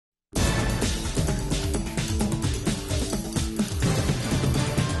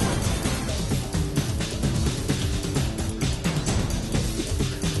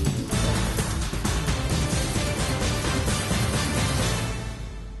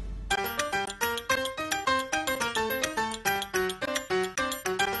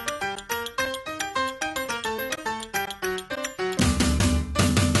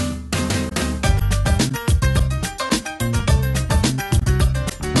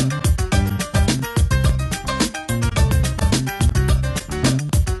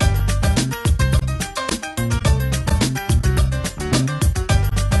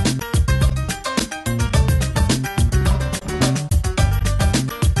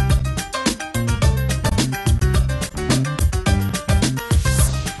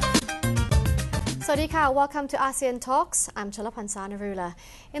Swadika, welcome to Asean Talks. I'm Chalapan Sanarula.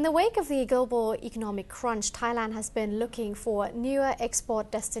 In the wake of the global economic crunch, Thailand has been looking for newer export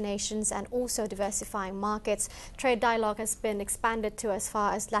destinations and also diversifying markets. Trade dialogue has been expanded to as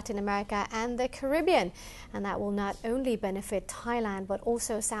far as Latin America and the Caribbean, and that will not only benefit Thailand but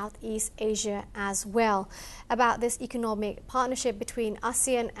also Southeast Asia as well. About this economic partnership between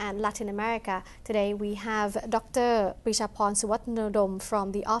ASEAN and Latin America, today we have Dr. Prechaporn Suwatnodom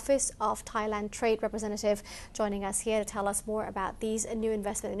from the Office of Thailand Trade Representative joining us here to tell us more about these new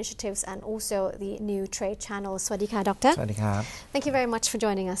investment initiatives and also the new trade channels. Swadika, Doctor. Swadika. Thank you very much for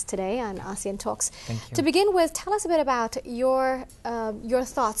joining us today on ASEAN Talks. Thank you. To begin with, tell us a bit about your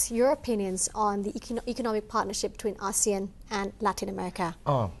thoughts, your opinions on the economic partnership between ASEAN and Latin America.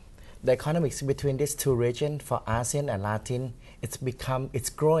 The economics between these two regions for ASEAN and Latin, it's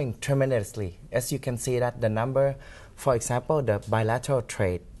growing tremendously. As you can see that the number, for example, the bilateral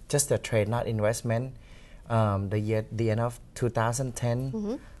trade, just the trade, not investment, the end of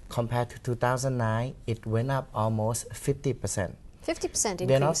 2010 compared to 2009, it went up almost 50%. 50%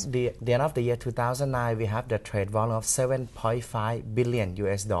 increase. The end of the year 2009, we have the trade volume of 7.5 billion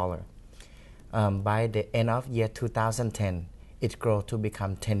US dollar. By the end of year 2010, it grew to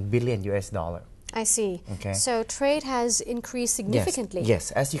become 10 billion US dollar. I see. Okay. So trade has increased significantly.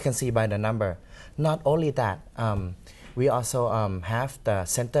 Yes, as you can see by the number. Not only that, we also have the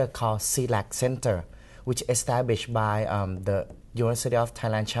center called CLAC Center, which established by the University of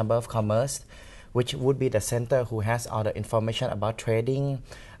Thailand Chamber of Commerce, which would be the center who has all the information about trading,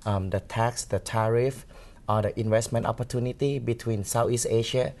 the tax, the tariff, or the investment opportunity between Southeast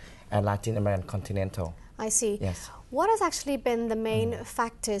Asia and Latin American continental. I see. Yes. What has actually been the main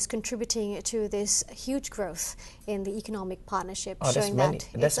factors contributing to this huge growth in the economic partnership, showing that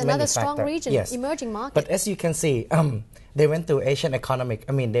it's another strong region, emerging market? But as you can see, they went through Asian economic,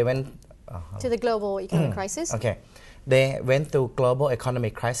 they went to the global economic crisis. Okay. They went through global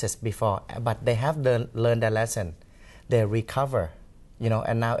economic crisis before, but they have learned their lesson. They recover,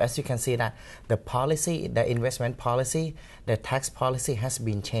 and now as you can see that the policy, the investment policy, the tax policy has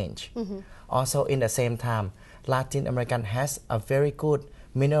been changed. Also, in the same time, Latin America has a very good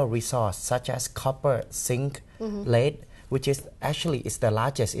mineral resource such as copper, zinc, lead, which is actually the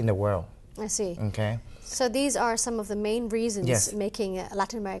largest in the world. I see. Okay. So these are some of the main reasons making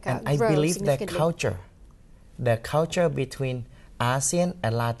Latin America and grow I believe significantly. the culture between ASEAN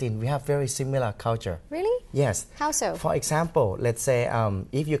and Latin, we have very similar culture. Really? Yes. How so? For example, let's say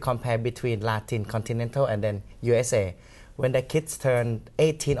if you compare between Latin continental and then USA, when the kids turn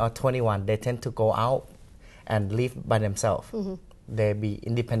 18 or 21, they tend to go out and live by themselves. They be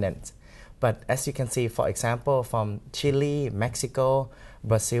independent. But as you can see, for example, from Chile, Mexico,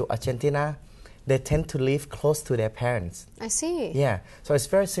 Brazil, Argentina, they tend to live close to their parents. I see. Yeah. So it's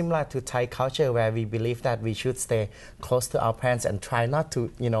very similar to Thai culture where we believe that we should stay close to our parents and try not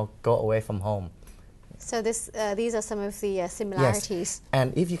to, go away from home. So these are some of the similarities. Yes.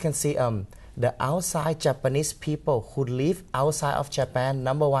 And if you can see, the outside Japanese people who live outside of Japan,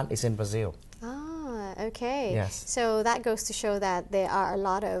 number one is in Brazil. Okay. Yes. So that goes to show that there are a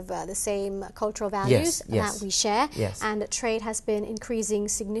lot of the same cultural values that we share, and trade has been increasing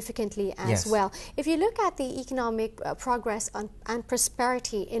significantly as well. If you look at the economic progress and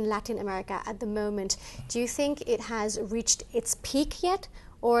prosperity in Latin America at the moment, do you think it has reached its peak yet,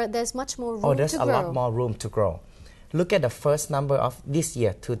 or there's much more room to grow? There's a lot more room to grow. Look at the first number of this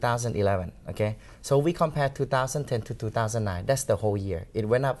year, 2011, okay? So we compare 2010 to 2009. That's the whole year. It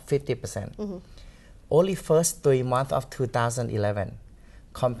went up 50%. Only first 3 months of 2011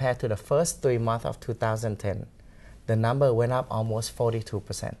 compared to the first 3 months of 2010, the number went up almost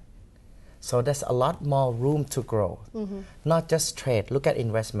 42%. So there's a lot more room to grow. Not just trade. Look at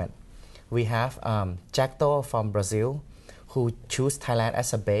investment. We have Jacto from Brazil, who choose Thailand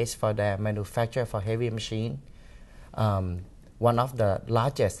as a base for their manufacture for heavy machine. One of the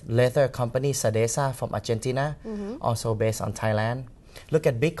largest leather company, Sadesa from Argentina, also based on Thailand. Look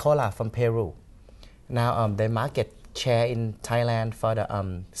at Big Cola from Peru. Now their market share in Thailand for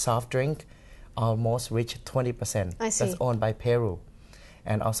the soft drink almost reached 20%. I see. That's owned by Peru.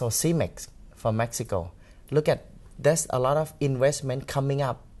 And also Cemex from Mexico. Look at, there's a lot of investment coming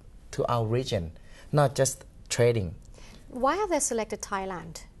up to our region, not just trading. Why have they selected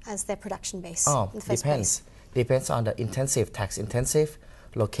Thailand as their production base in the first place? Depends on the tax-intensive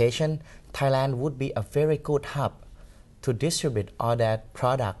location. Thailand would be a very good hub to distribute all that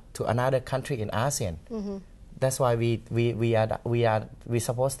product to another country in ASEAN. That's why we are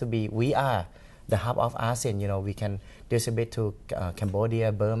the hub of ASEAN. We can distribute to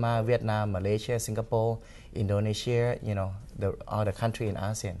Cambodia, Burma, Vietnam, Malaysia, Singapore, Indonesia, all the country in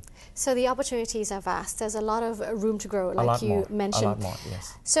ASEAN. So the opportunities are vast. There's a lot of room to grow, like you mentioned. A lot more,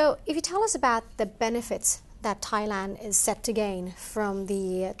 yes. So if you tell us about the benefits that Thailand is set to gain from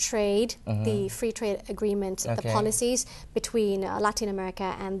the trade, the free trade agreement, the policies between Latin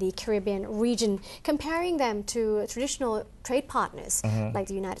America and the Caribbean region, comparing them to traditional trade partners like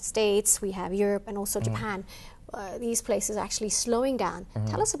the United States, we have Europe and also Japan. These places are actually slowing down.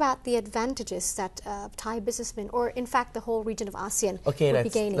 Tell us about the advantages that Thai businessmen, or in fact the whole region of ASEAN, would be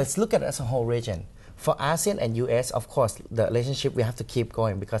gaining. Let's look at it as a whole region. For ASEAN and US, of course, the relationship we have to keep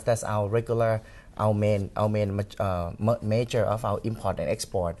going because that's our main major of our import and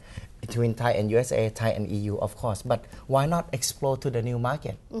export between Thai and USA, Thai and EU, of course. But why not explore to the new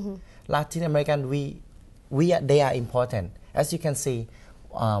market? Latin American, they are important. As you can see,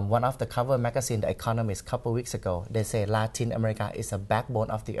 one of the cover magazine, The Economist, a couple weeks ago, they say Latin America is a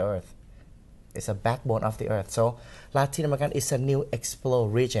backbone of the earth. It's a backbone of the earth. So Latin America is a new explore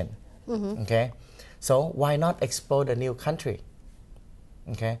region. Okay, so why not explore the new country?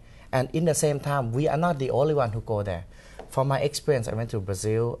 Okay, and in the same time, we are not the only one who go there. From my experience, I went to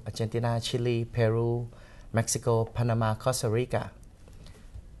Brazil, Argentina, Chile, Peru, Mexico, Panama, Costa Rica.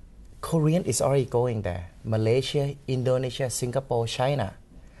 Korean is already going there. Malaysia, Indonesia, Singapore, China.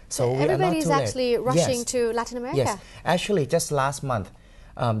 So everybody's actually rushing to Latin America. Yes, actually, just last month,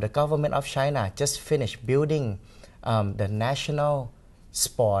 the government of China just finished building the national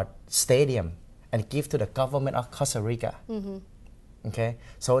sport stadium and give to the government of Costa Rica. Okay,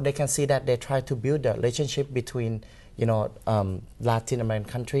 so they can see that they try to build the relationship between Latin American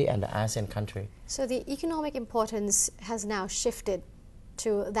country and the ASEAN country. So the economic importance has now shifted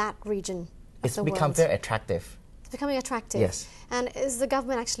to that region. It's become very attractive. It's becoming attractive. Yes. And is the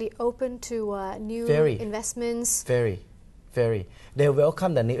government actually open to new investments? Very. They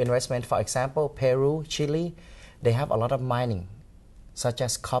welcome the new investment. For example, Peru, Chile, they have a lot of mining, such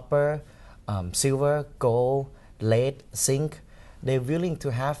as copper, silver, gold, lead, zinc. They're willing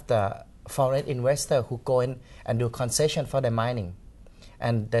to have the foreign investor who go in and do concession for the mining.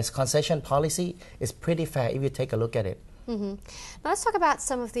 And this concession policy is pretty fair if you take a look at it. Now let's talk about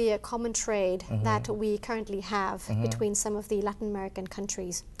some of the common trade that we currently have between some of the Latin American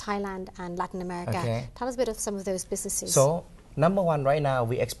countries, Thailand and Latin America. Okay. Tell us a bit of some of those businesses. So, number one right now,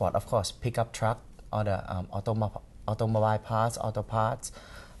 we export, of course, pickup truck or the automobile parts, auto parts.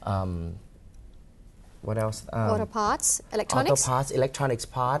 What else? Auto parts, electronics? Auto parts, electronics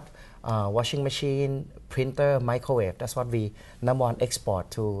part, washing machine, printer, microwave. That's what we number one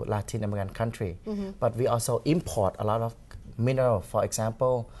export to Latin American country. But we also import a lot of mineral, for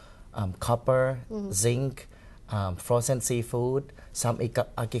example, copper, zinc, frozen seafood, some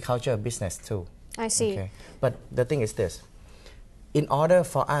agriculture business too. I see. Okay. But the thing is this. In order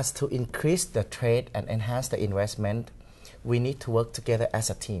for us to increase the trade and enhance the investment, we need to work together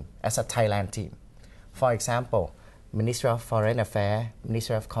as a team, as a Thailand team. For example, Ministry of Foreign Affairs,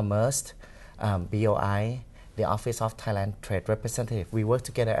 Ministry of Commerce, BOI, the Office of Thailand Trade Representative, we work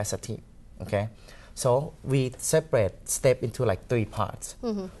together as a team, okay? So we separate step into like 3 parts.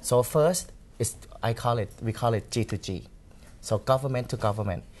 So first, we call it G2G, so government to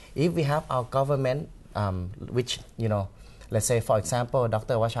government. If we have our government, which, let's say, for example,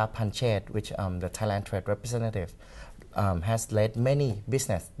 Dr. Prechaporn Suwatnodom, which the Thailand Trade Representative, has led many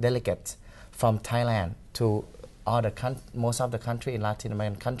business delegates from Thailand to most of the country in Latin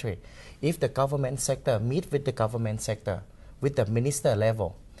American country. If the government sector meet with the government sector, with the minister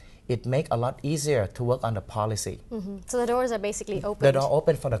level, it makes a lot easier to work on the policy. So the doors are basically open. The door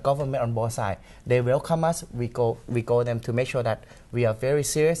open for the government on both sides. They welcome us. We go them to make sure that we are very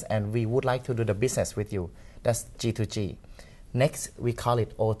serious and we would like to do the business with you. That's G2G. Next, we call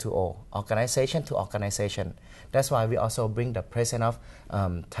it O2O, organization to organization. That's why we also bring the president of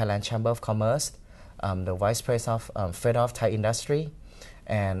Thailand Chamber of Commerce, the vice president of Federal of Thai Industry,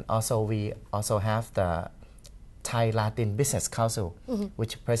 and also we also have the Thai Latin Business Council,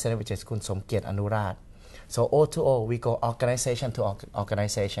 which is Kun Somkiat Anurad. So O2O, we go organization to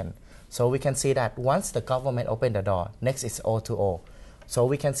organization. So we can see that once the government open the door, next is O2O. So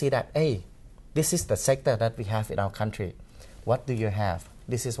we can see that, hey, this is the sector that we have in our country. What do you have?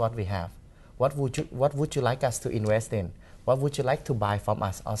 This is what we have. What would you like us to invest in? What would you like to buy from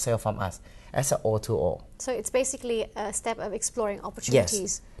us or sell from us as a O2O? So it's basically a step of exploring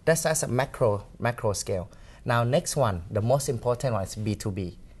opportunities. Yes, that's as a macro scale. Now next one, the most important one is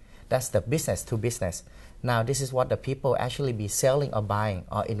B2B. That's the business to business. Now this is what the people actually be selling or buying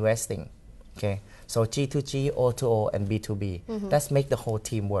or investing. Okay, so G2G, O2O, and B2B. That's make the whole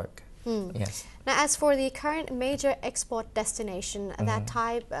team work. Yes. Now, as for the current major export destination that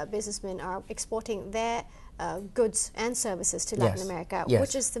Thai businessmen are exporting their goods and services to Latin America,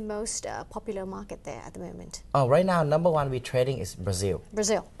 which is the most popular market there at the moment? Oh, right now, number one we're trading is Brazil.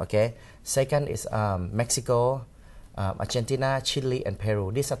 Brazil. Okay. Second is Mexico, Argentina, Chile, and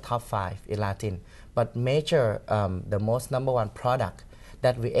Peru. These are top 5 in Latin. But major, the most number one product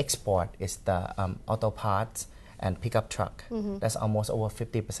that we export is the auto parts and pickup truck. That's almost over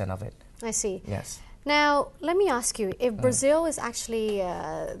 50% of it. I see. Yes. Now, let me ask you, if Brazil is actually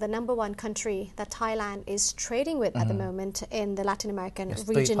the number one country that Thailand is trading with at the moment in the Latin American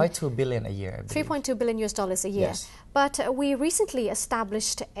region. 3.2 billion a year. 3.2 billion US dollars a year. Yes. But we recently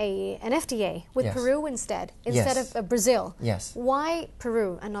established an FTA with Peru instead of Brazil. Yes. Why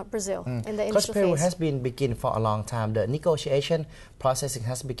Peru and not Brazil in the initial Because Peru phase? has been begin for a long time. The negotiation processing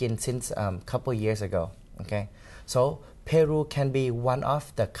has begun since a couple years ago. Okay. So Peru can be one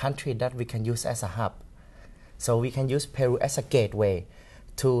of the country that we can use as a hub. So we can use Peru as a gateway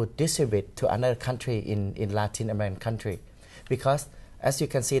to distribute to another country in Latin American country. Because as you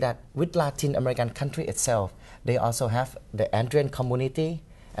can see that with Latin American country itself, they also have the Andean community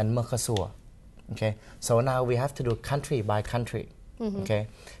and Mercosur. Okay. So now we have to do country by country. Okay.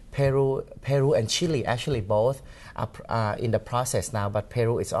 Peru and Chile actually both are in the process now, but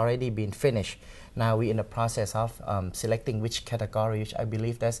Peru is already been finished. Now we're in the process of selecting which category, which I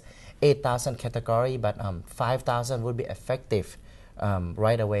believe there's 8,000 category, but 5,000 would be effective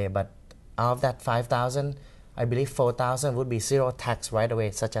right away. But out of that 5,000, I believe 4,000 would be zero tax right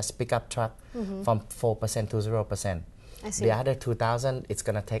away, such as pickup truck from 4% to 0%. I see. The other 2,000, it's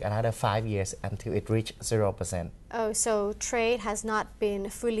going to take another 5 years until it reaches 0%. Oh, so trade has not been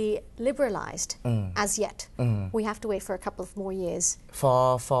fully liberalized as yet. We have to wait for a couple of more years.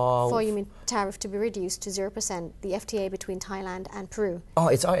 For you mean tariff to be reduced to 0%, the FTA between Thailand and Peru? Oh,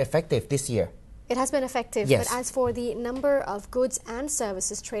 it's all effective this year. It has been effective, yes. But as for the number of goods and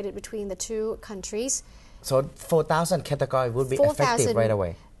services traded between the two countries... So 4,000 category would be effective right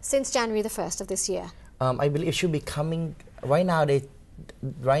away. Since January the 1st of this year? I believe it should be coming right now. They're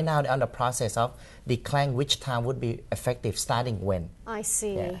on the process of declaring which time would be effective, starting when. I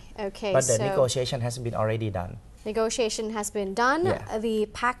see. Yeah. Okay. But the negotiation has been already done. Negotiation has been done. Yeah. The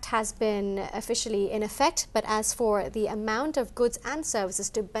pact has been officially in effect. But as for the amount of goods and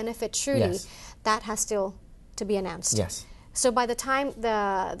services to benefit truly, that has still to be announced. Yes. So by the time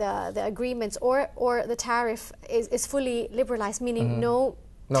the agreements or the tariff is fully liberalized, meaning no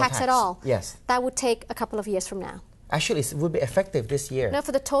tax at all, that would take a couple of years from now. Actually, it would be effective this year. No,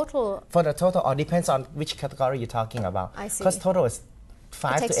 for the total. For the total, or depends on which category you're talking about. I see. Because total is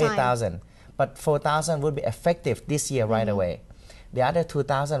 5,000 to 8,000, but 4,000 would be effective this year right away. The other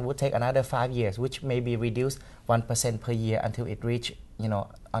 2,000 would take another 5 years, which may be reduced 1% per year until it reach,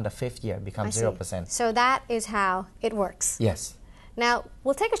 on the 5th year becomes 0%. So that is how it works. Yes. Now,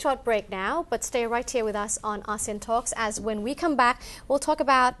 we'll take a short break now, but stay right here with us on ASEAN Talks, as when we come back, we'll talk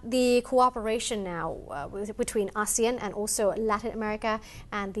about the cooperation now between ASEAN and also Latin America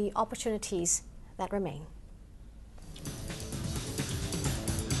and the opportunities that remain.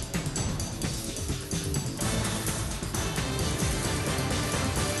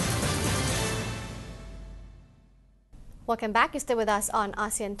 Welcome back. You stay with us on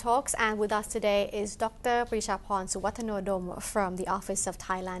ASEAN Talks, and with us today is Dr. Prechaporn Suwatnodom from the Office of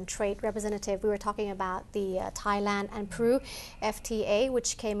Thailand Trade Representative. We were talking about the Thailand and Peru FTA,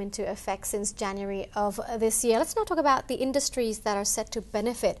 which came into effect since January of this year. Let's now talk about the industries that are set to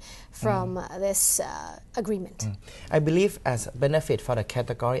benefit from this agreement. I believe as a benefit for the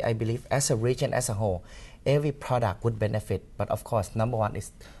category, I believe as a region as a whole, every product would benefit. But of course, number one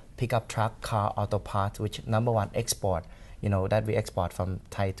is pickup truck, car, auto parts, which number one export, that we export from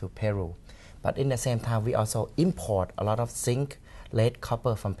Thai to Peru. But in the same time, we also import a lot of zinc, lead,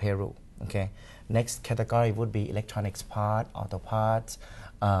 copper from Peru. Okay. Next category would be electronics parts, auto parts,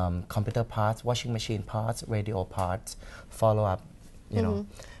 computer parts, washing machine parts, radio parts, follow up,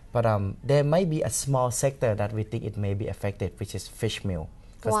 But there might be a small sector that we think it may be affected, which is fish meal.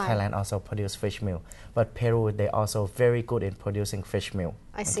 Because Thailand also produce fish meal. But Peru, they're also very good in producing fish meal.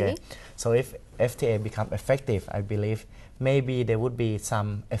 I see. So if FTA become effective, I believe maybe there would be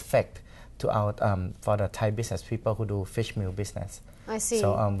some effect to our for the Thai business people who do fish meal business. I see.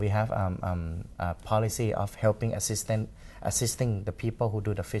 So we have a policy of assisting the people who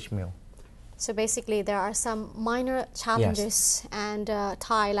do the fish meal. So basically, there are some minor challenges, and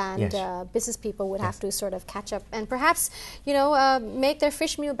Thailand business people would have to sort of catch up and perhaps, make their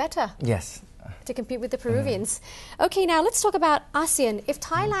fish meal better. Yes. to compete with the Peruvians. Okay, now let's talk about ASEAN. If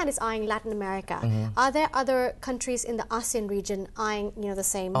Thailand is eyeing Latin America, are there other countries in the ASEAN region eyeing the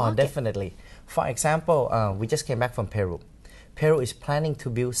same market? Oh, definitely. For example, we just came back from Peru. Peru is planning to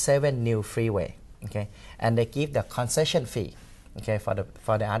build 7 new freeway, okay, and they give the concession fee, okay, for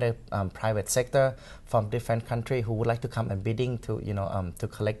the other private sector from different country who would like to come and bidding to to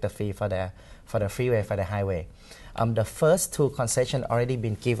collect the fee for the freeway, for the highway. The first 2 concession already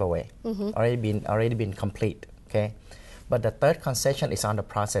been giveaway, already been complete, okay, but the third concession is on the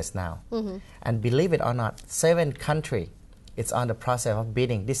process now, and believe it or not, 7 country it's on the process of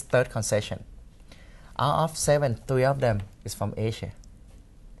bidding this third concession. Out of 7, 3 of them is from Asia.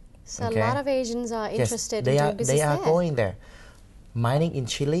 So a lot of Asians are interested in doing business there. They are there. going there. Mining in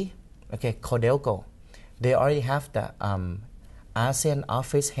Chile, okay, Codelco. They already have the ASEAN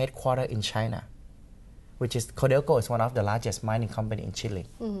office headquarters in China, which is Codelco is one of the largest mining company in Chile.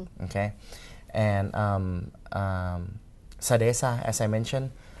 Okay, and Sadesa, as I mentioned,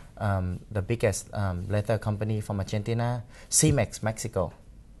 the biggest leather company from Argentina, Cemex, Mexico.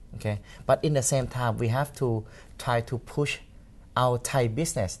 Okay, but in the same time, we have to try to push our Thai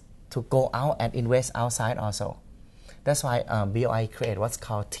business to go out and invest outside also. That's why BOI create what's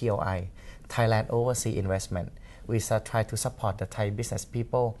called TOI, Thailand Overseas Investment. We try to support the Thai business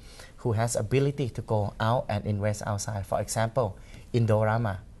people who has ability to go out and invest outside. For example,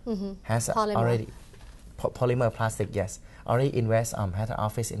 Indorama has Polymer. already polymer plastic, yes, already invest has an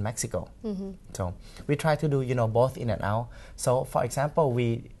office in Mexico. So we try to do both in and out. So for example,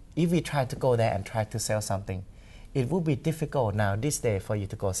 if we try to go there and try to sell something, it would be difficult now this day for you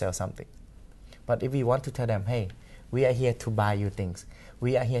to go sell something. But if we want to tell them, hey, we are here to buy you things,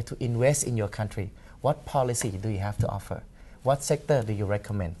 we are here to invest in your country, what policy do you have to offer? What sector do you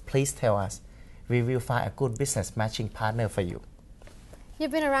recommend? Please tell us. We will find a good business matching partner for you. You've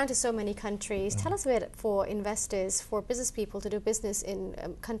been around to so many countries. Tell us a bit for investors, for business people to do business in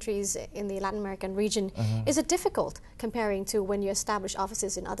countries in the Latin American region. Is it difficult comparing to when you establish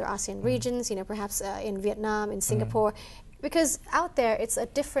offices in other ASEAN regions, perhaps in Vietnam, in Singapore? Because out there, it's a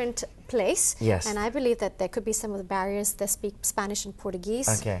different place. Yes. And I believe that there could be some of the barriers that speak Spanish and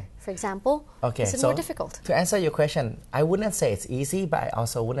Portuguese, for example. Okay. Is it more difficult? To answer your question, I wouldn't say it's easy, but I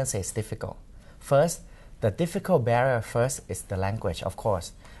also wouldn't say it's difficult. First, the difficult barrier first is the language, of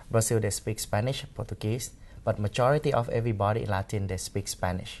course. Brazil, they speak Spanish, Portuguese, but majority of everybody in Latin, they speak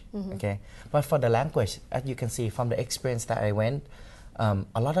Spanish, okay? But for the language, as you can see from the experience that I went,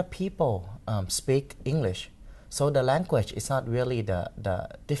 a lot of people speak English. So the language is not really the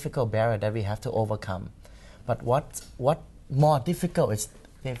difficult barrier that we have to overcome. But what more difficult is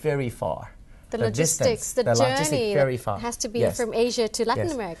they're very far. The logistics, the journey very far. Has to be from Asia to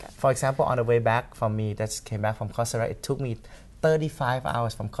Latin America. For example, on the way back from me, that came back from Costa Rica, it took me 35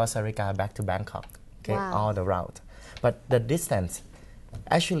 hours from Costa Rica back to Bangkok, okay, all the route. But the distance,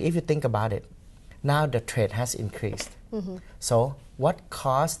 actually, if you think about it, now the trade has increased. So what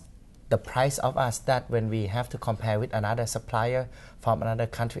caused the price of us that when we have to compare with another supplier from another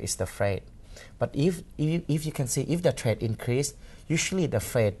country is the freight. But if you can see, if the trade increase, usually the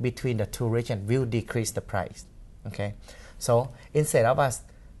freight between the 2 regions will decrease the price, okay? So instead of us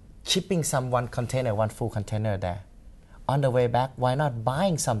shipping one container, one full container there, on the way back, why not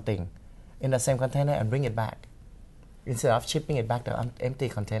buying something in the same container and bring it back? Instead of shipping it back to empty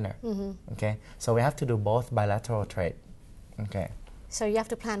container, okay? So we have to do both bilateral trade, okay? So you have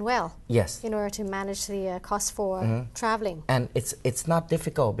to plan well. Yes. In order to manage the cost for traveling. And it's not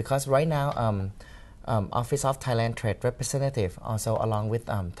difficult because right now, Office of Thailand Trade Representative, also along with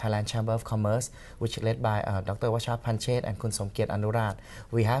Thailand Chamber of Commerce, which led by Dr. Prechaporn Suwatnodom and Kun Somkiat Anurat,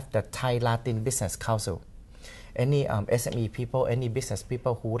 we have the Thai Latin Business Council. Any SME people, any business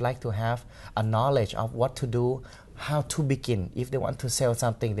people who would like to have a knowledge of what to do, how to begin. If they want to sell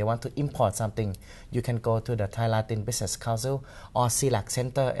something, they want to import something, you can go to the Thai Latin Business Council or CELAC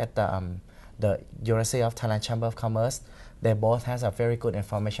Center at the University of Thailand Chamber of Commerce. They both has a very good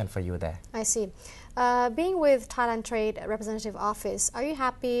information for you there. I see. Being with Thailand Trade Representative Office, are you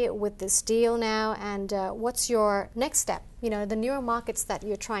happy with this deal now? And what's your next step? The newer markets that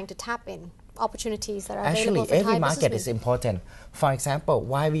you're trying to tap in, opportunities that are available for Thai Actually, every market businessmen. is important. For example,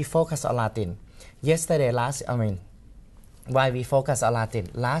 why we focus on Latin? Why we focus on Latin?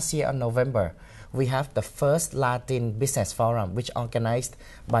 Last year in November, we have the first Latin Business Forum, which organized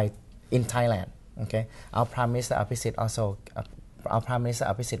in Thailand. Okay, our Prime Minister Abhisit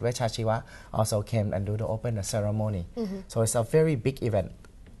Vechachiwa also came and do the open ceremony. So it's a very big event.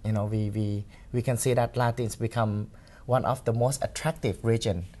 We can see that Latins become one of the most attractive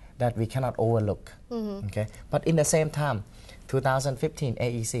region that we cannot overlook. Okay, but in the same time, 2015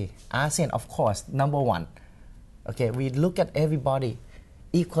 AEC. ASEAN, of course, number one. Okay, we look at everybody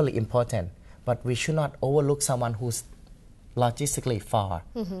equally important, but we should not overlook someone who's logistically far.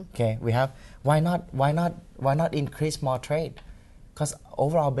 Okay, we have why not increase more trade? Because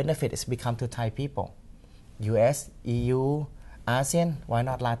overall benefit is become to Thai people. US, EU, ASEAN, why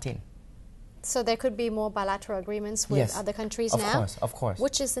not Latin? So there could be more bilateral agreements with Yes, other countries of now? course, of course.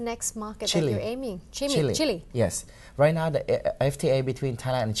 Which is the next market Chile. that you're aiming? Chile. Yes. Right now, the FTA between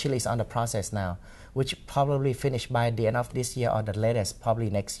Thailand and Chile is on the process now, which probably finish by the end of this year or the latest, probably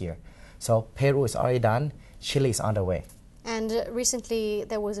next year. So Peru is already done. Chile is on the way. And recently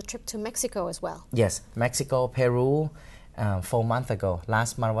there was a trip to Mexico as well. Yes, Mexico, Peru, 4 months ago.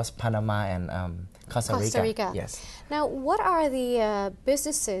 Last month was Panama and Costa Rica. Yes. Now, what are the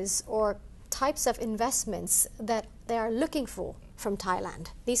businesses or types of investments that they are looking for from Thailand,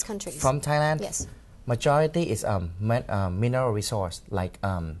 these countries? From Thailand? Yes. Majority is mineral resource, like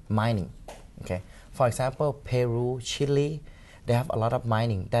mining. Okay. For example, Peru, Chile, they have a lot of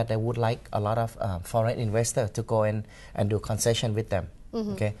mining that they would like a lot of foreign investors to go in and do concession with them.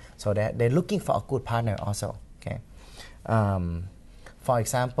 Okay. So they're looking for a good partner also. Okay. For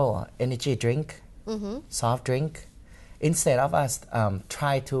example, energy drink, soft drink. Instead of us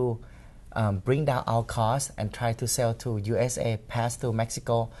try to bring down our costs and try to sell to USA, pass to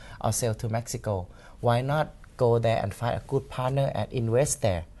Mexico, or sell to Mexico, why not go there and find a good partner and invest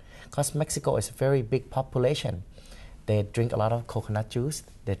there? Because Mexico is a very big population. They drink a lot of coconut juice,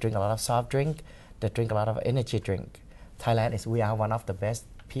 they drink a lot of soft drink, they drink a lot of energy drink. Thailand we are one of the best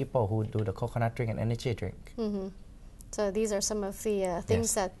people who do the coconut drink and energy drink. So these are some of the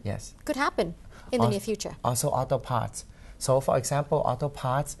things that could happen in the near future. Also auto parts. So for example, auto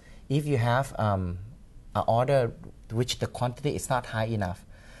parts, if you have an order which the quantity is not high enough,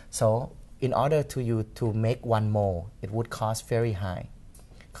 so in order to you to make one more, it would cost very high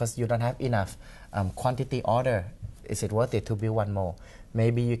because you don't have enough quantity order. Is it worth it to build one more?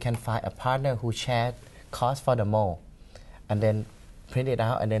 Maybe you can find a partner who shared cost for the more and then print it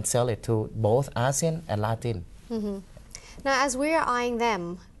out and then sell it to both ASEAN and Latin. Now, as we're eyeing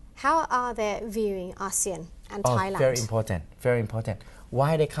them, how are they viewing ASEAN and Thailand? Very important, very important.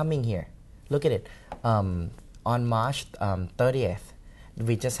 Why are they coming here? Look at it. On March 30th,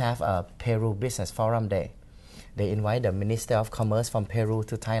 we just have a Peru Business Forum Day. They invite the Minister of Commerce from Peru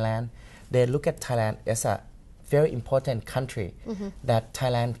to Thailand. They look at Thailand as a very important country, that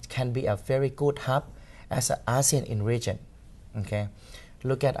Thailand can be a very good hub as an ASEAN in region. Okay,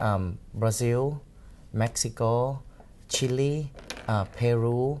 look at Brazil, Mexico, Chile,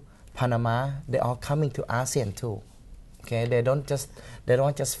 Peru, Panama. They're all coming to ASEAN too. Okay, they don't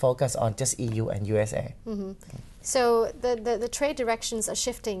just focus on just EU and USA. So the trade directions are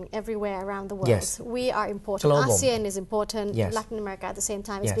shifting everywhere around the world. Yes. We are important. Global. ASEAN is important. Yes. Latin America at the same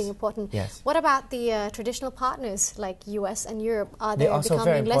time is Yes. being important. Yes. What about the traditional partners like US and Europe? Are they They're also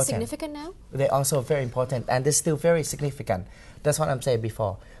very becoming less important. significant now? They're also very important, and they're still very significant. That's what I'm saying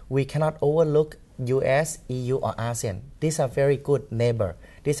before. We cannot overlook US, EU, or ASEAN. These are very good neighbor.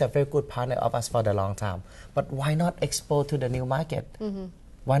 These are very good partner of us for the long time. But why not export to the new market?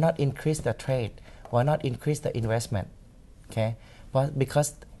 Why not increase the trade? Why not increase the investment? Okay, but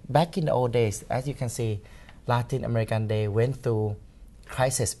because back in the old days, as you can see, Latin American, they went through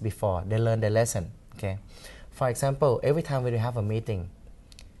crisis before. They learned their lesson. Okay, for example, every time when we have a meeting,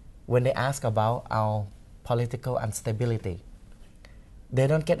 when they ask about our political instability, they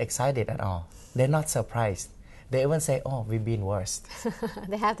don't get excited at all. They're not surprised. They even say, "Oh, we've been worse."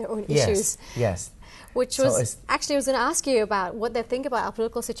 They have their own issues. Yes. Which was actually I was going to ask you about what they think about our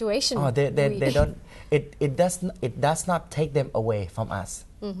political situation. Oh, they don't. It does not take them away from us.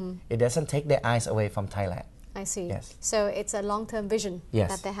 It doesn't take their eyes away from Thailand. I see. Yes. So it's a long-term vision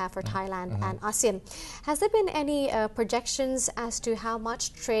that they have for Thailand and ASEAN. Has there been any projections as to how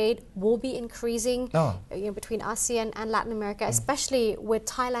much trade will be increasing between ASEAN and Latin America, especially with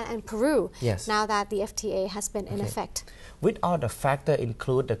Thailand and Peru, now that the FTA has been in effect? With all the factors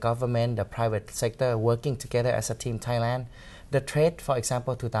include the government, the private sector working together as a team Thailand, the trade, for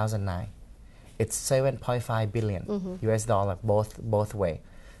example, 2009, it's 7.5 billion US dollar both way.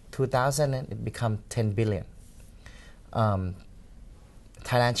 2000 it become 10 billion.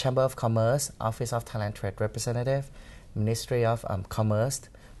 Thailand Chamber of Commerce, Office of Thailand Trade Representative, Ministry of Commerce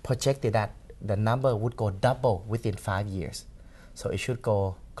projected that the number would go double within 5 years. So it should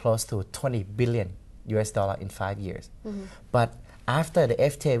go close to 20 billion US dollar in 5 years. But after the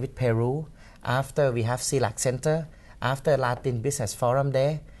FTA with Peru, after we have CELAC Center, after Latin Business Forum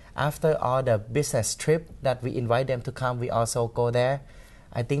Day, after all the business trip that we invite them to come, we also go there.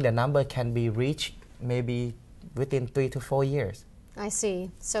 I think the number can be reached maybe within 3 to 4 years. I see.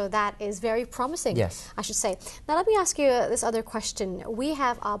 So that is very promising, yes. I should say. Now let me ask you this other question. We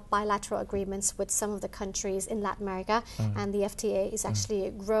have our bilateral agreements with some of the countries in Latin America, and the FTA is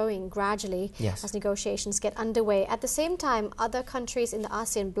actually growing gradually yes. as negotiations get underway. At the same time, other countries in the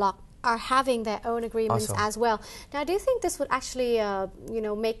ASEAN bloc are having their own agreements also. As well. Now, do you think this would actually,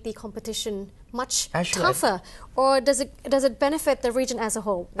 make the competition much actually, tougher, or does it benefit the region as a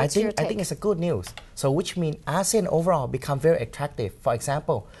whole? What's your take? I think it's a good news. So, which means ASEAN overall become very attractive. For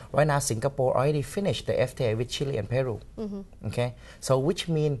example, right now Singapore already finished the FTA with Chile and Peru. Okay, so which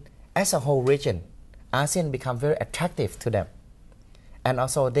means as a whole region, ASEAN become very attractive to them, and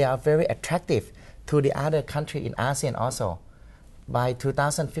also they are very attractive to the other country in ASEAN also. By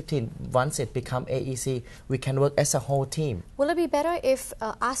 2015, once it become AEC, we can work as a whole team. Will it be better if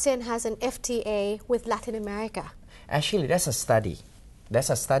ASEAN has an FTA with Latin America? Actually, that's a study. That's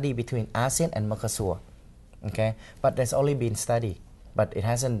a study between ASEAN and Mercosur. Okay, but there's only been study, but it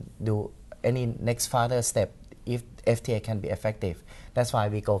hasn't do any next further step if FTA can be effective. That's why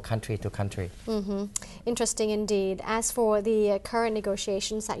we go country to country. Interesting indeed. As for the current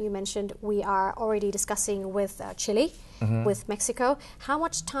negotiations that you mentioned, we are already discussing with Chile, with Mexico. How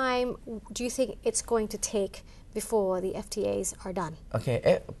much time do you think it's going to take before the FTAs are done?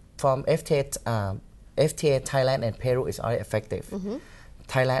 Okay, from FTA, Thailand and Peru is already effective.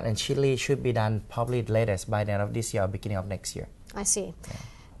 Thailand and Chile should be done probably latest by the end of this year or beginning of next year. I see. Yeah.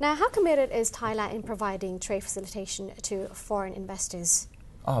 Now, how committed is Thailand in providing trade facilitation to foreign investors?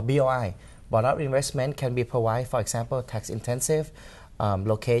 BOI, Board of Investment can be provided, for example, tax intensive,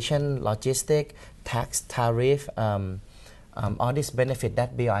 location, logistic, tax tariff, all these benefit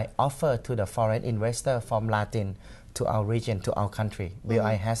that BOI offer to the foreign investor from Latin to our region, to our country.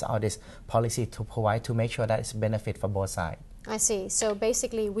 BOI has all this policy to provide to make sure that it's benefit for both sides. I see. So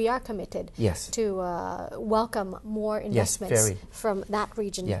basically, we are committed yes. to welcome more investments yes, from that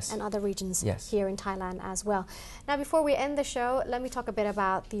region yes. and other regions yes. here in Thailand as well. Now, before we end the show, let me talk a bit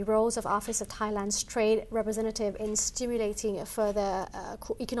about the roles of Office of Thailand's Trade Representative in stimulating further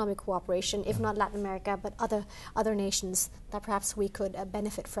economic cooperation, if not Latin America, but other nations that perhaps we could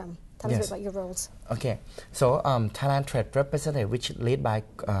benefit from. Tell us a bit about your roles. Okay, so Thailand Trade Representative, which led by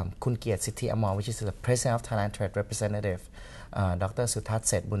Kun Kiat Sithi Amor, which is the President of Thailand Trade Representative, Dr. Sutat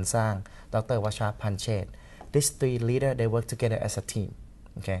Set Bunsang, Dr. Prechaporn Suwatnodom. These three leaders, they work together as a team.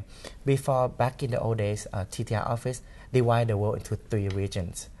 Okay, before, back in the old days, TTR office divide the world into 3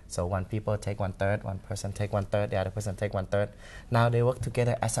 regions. So one people take 1/3, one person take 1/3, the other person take 1/3. Now they work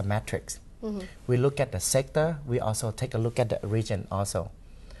together as a matrix. We look at the sector. We also take a look at the region also.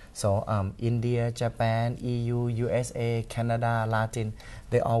 So India, Japan, EU, USA, Canada, Latin,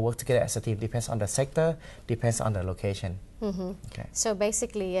 they all work together as a team. Depends on the sector, depends on the location. Okay. So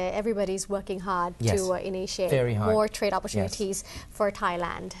basically, everybody's working hard yes. to initiate more trade opportunities yes. for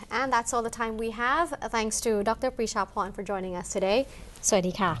Thailand. And that's all the time we have. Thanks to Dr. Prechaporn for joining us today.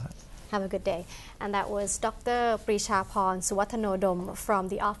 Sawasdee ka. Have a good day. And that was Dr. Prechaporn Suwatnodom from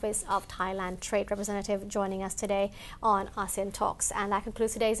the Office of Thailand Trade Representative joining us today on ASEAN Talks. And that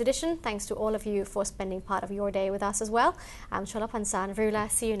concludes today's edition. Thanks to all of you for spending part of your day with us as well. I'm Cholapansan Vrula.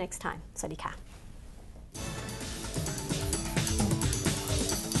 See you next time. Sawasdee ka.